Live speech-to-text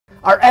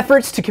Our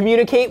efforts to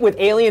communicate with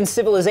alien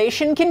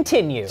civilization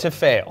continue. To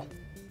fail.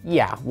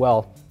 Yeah,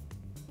 well,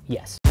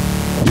 yes.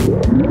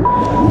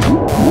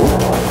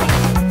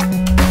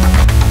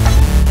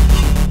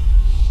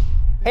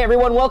 Hey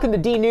everyone, welcome to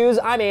DNews.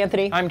 I'm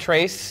Anthony. I'm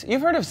Trace.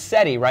 You've heard of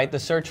SETI, right? The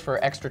Search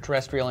for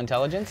Extraterrestrial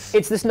Intelligence?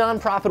 It's this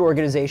nonprofit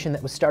organization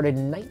that was started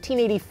in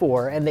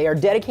 1984, and they are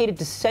dedicated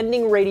to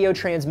sending radio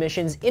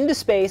transmissions into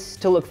space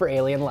to look for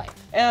alien life.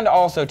 And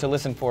also to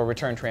listen for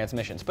return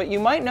transmissions. But you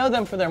might know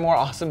them for their more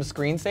awesome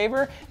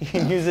screensaver. You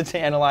can use it to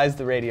analyze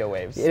the radio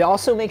waves. It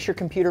also makes your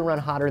computer run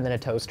hotter than a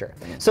toaster.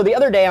 So the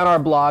other day on our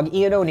blog,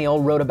 Ian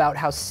O'Neill wrote about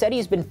how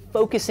SETI's been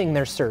focusing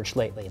their search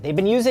lately. They've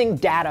been using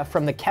data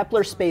from the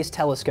Kepler Space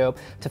Telescope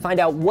to find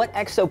out what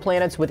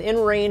exoplanets within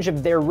range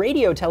of their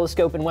radio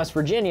telescope in West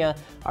Virginia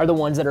are the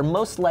ones that are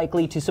most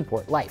likely to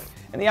support life.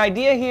 And the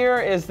idea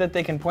here is that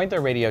they can point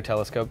their radio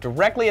telescope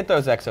directly at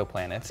those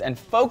exoplanets and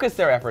focus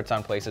their efforts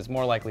on places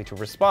more likely to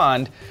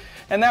respond.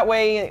 And that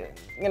way,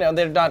 you know,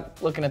 they're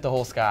not looking at the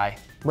whole sky.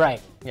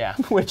 Right. Yeah.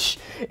 Which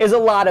is a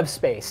lot of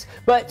space.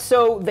 But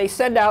so they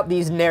send out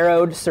these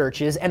narrowed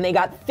searches and they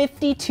got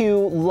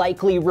 52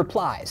 likely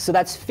replies. So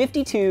that's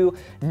 52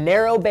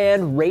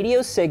 narrowband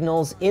radio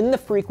signals in the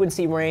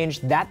frequency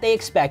range that they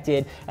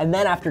expected. And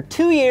then after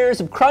 2 years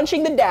of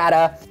crunching the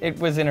data, it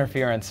was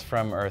interference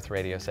from Earth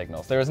radio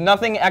signals. There was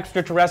nothing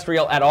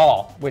extraterrestrial at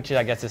all, which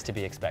I guess is to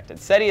be expected.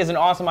 SETI is an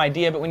awesome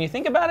idea, but when you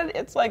think about it,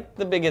 it's like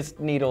the biggest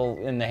needle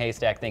in the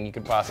haystack thing you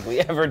could possibly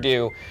ever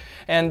do.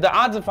 And the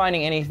odds of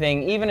finding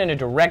anything, even in a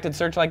directed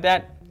search like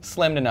that,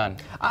 slim to none.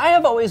 I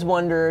have always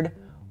wondered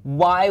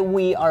why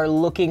we are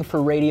looking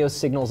for radio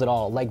signals at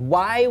all. Like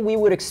why we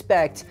would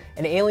expect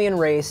an alien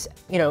race,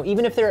 you know,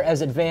 even if they're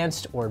as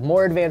advanced or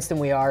more advanced than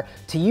we are,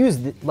 to use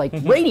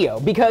radio,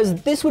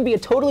 because this would be a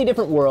totally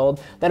different world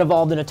that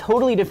evolved in a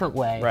totally different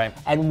way. Right.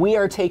 And we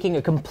are taking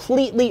a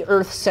completely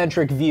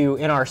Earth-centric view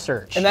in our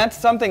search. And that's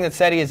something that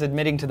SETI is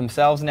admitting to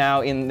themselves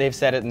now. They've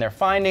said it in their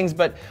findings,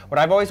 but what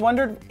I've always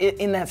wondered,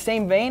 in that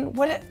same vein,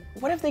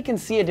 what if they can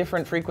see a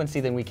different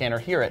frequency than we can or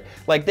hear it?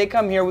 Like they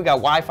come here, we got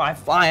Wi-Fi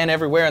flying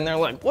everywhere, and they're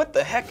like, what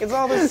the heck is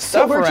all this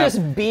stuff So we're around?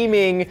 just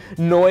beaming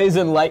noise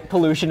and light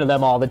pollution to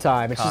them all the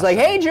time. It's just like,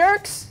 hey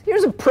jerks,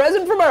 here's a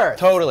present from Earth.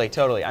 Totally,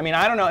 totally. I mean,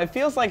 I don't know, it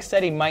feels like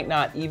SETI might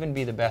not even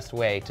be the best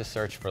way to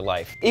search for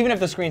life. Even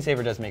if the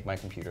screensaver does make my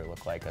computer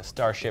look like a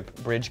Starship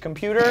Bridge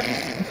computer.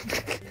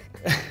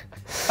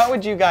 How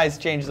would you guys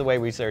change the way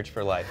we search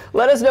for life?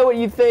 Let us know what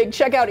you think.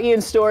 Check out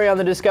Ian's story on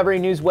the Discovery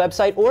News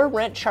website or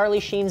rent Charlie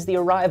Sheen's The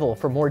Arrival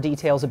for more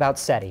details about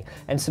SETI.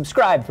 And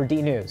subscribe for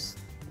DNews.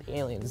 The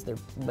aliens, their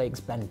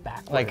legs bend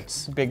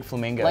backwards. Like big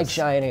flamingos. Like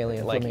giant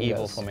alien like flamingos.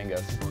 Evil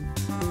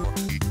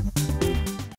flamingos.